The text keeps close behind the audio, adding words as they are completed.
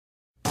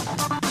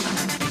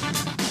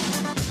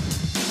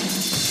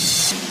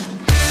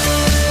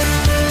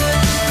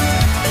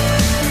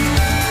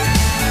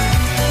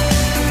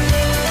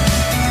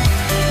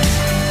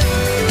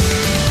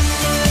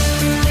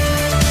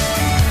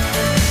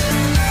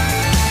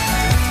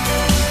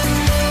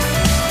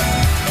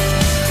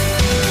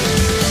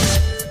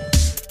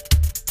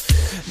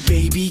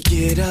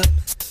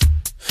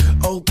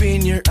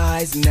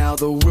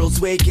the world's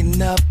waking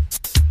up,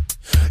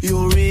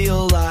 you'll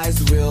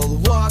realize we'll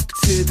walk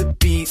to the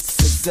beat.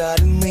 So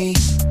suddenly,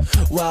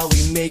 while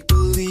we make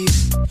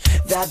believe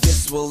that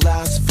this will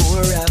last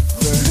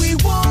forever, we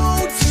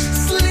won't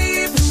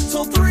sleep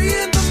till 3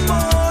 in the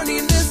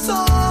morning. This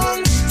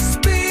song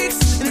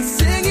speaks and it's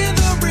singing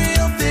the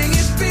real thing.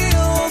 It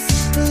feels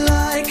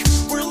like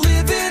we're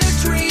living a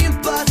dream,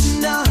 but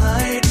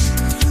tonight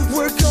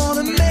we're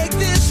gonna make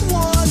this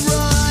one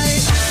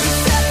right. We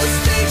set the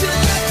stage and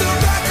let the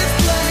records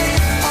play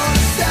on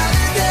a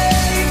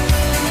Saturday,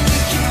 and we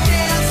can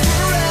dance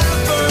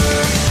forever.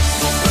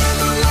 We'll burn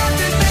the light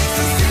that makes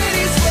the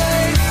city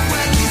sway.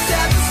 When we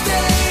set the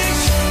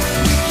stage,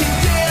 we can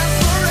dance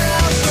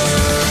forever.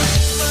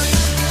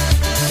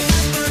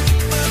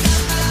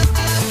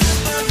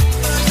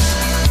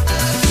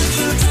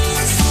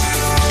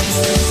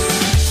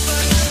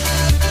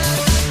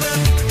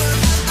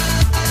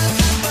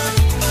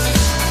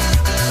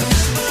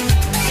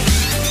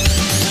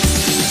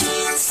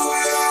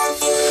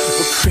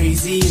 We're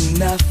crazy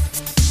enough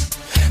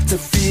to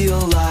feel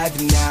alive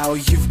now.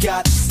 You've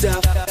got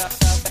stuff.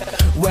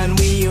 When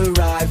we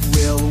arrive,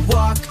 we'll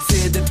walk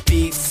to the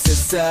beat. So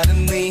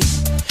suddenly,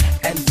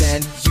 and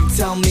then you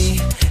tell me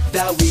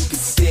that we could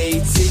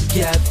stay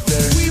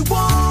together. We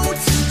won't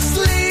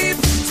sleep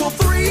till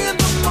 3 in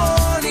the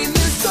morning.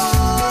 This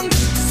song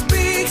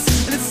speaks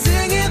and it's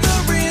singing the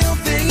real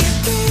thing. It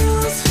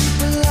feels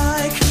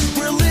like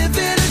we're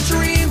living a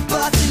dream,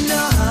 but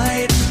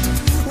tonight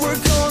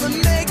we're gonna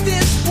make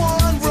this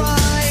one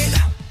right.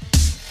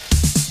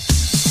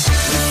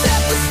 We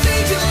set the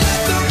stage and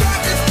let the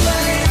records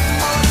play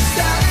on a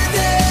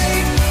Saturday,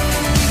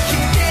 and we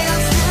can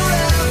dance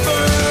forever.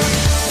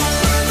 We'll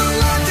burn the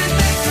light that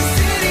makes the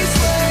city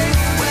sway.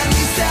 When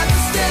we set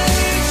the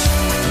stage,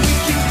 we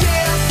can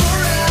dance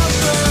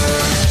forever.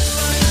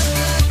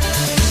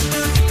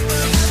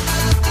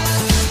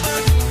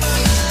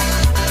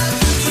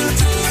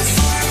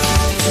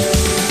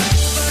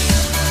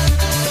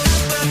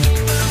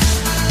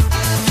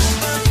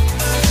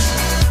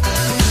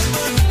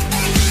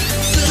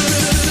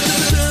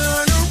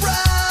 Turn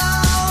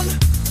around,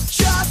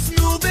 just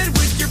move it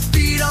with your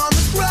feet on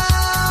the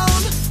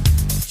ground.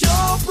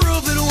 You'll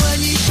prove it when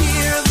you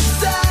hear the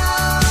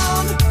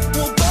sound.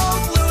 We'll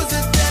both lose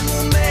it, then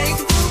we'll make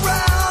the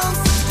rounds.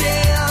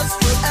 Dance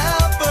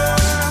forever.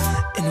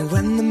 And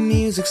when the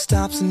music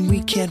stops and we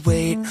can't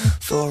wait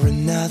for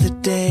another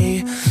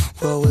day,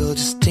 well, we'll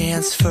just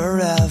dance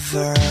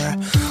forever.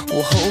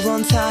 We'll hold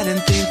on tight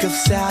and think of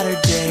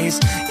Saturdays.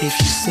 If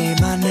you say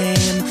my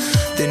name,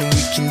 then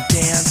we can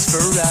dance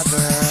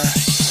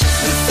forever.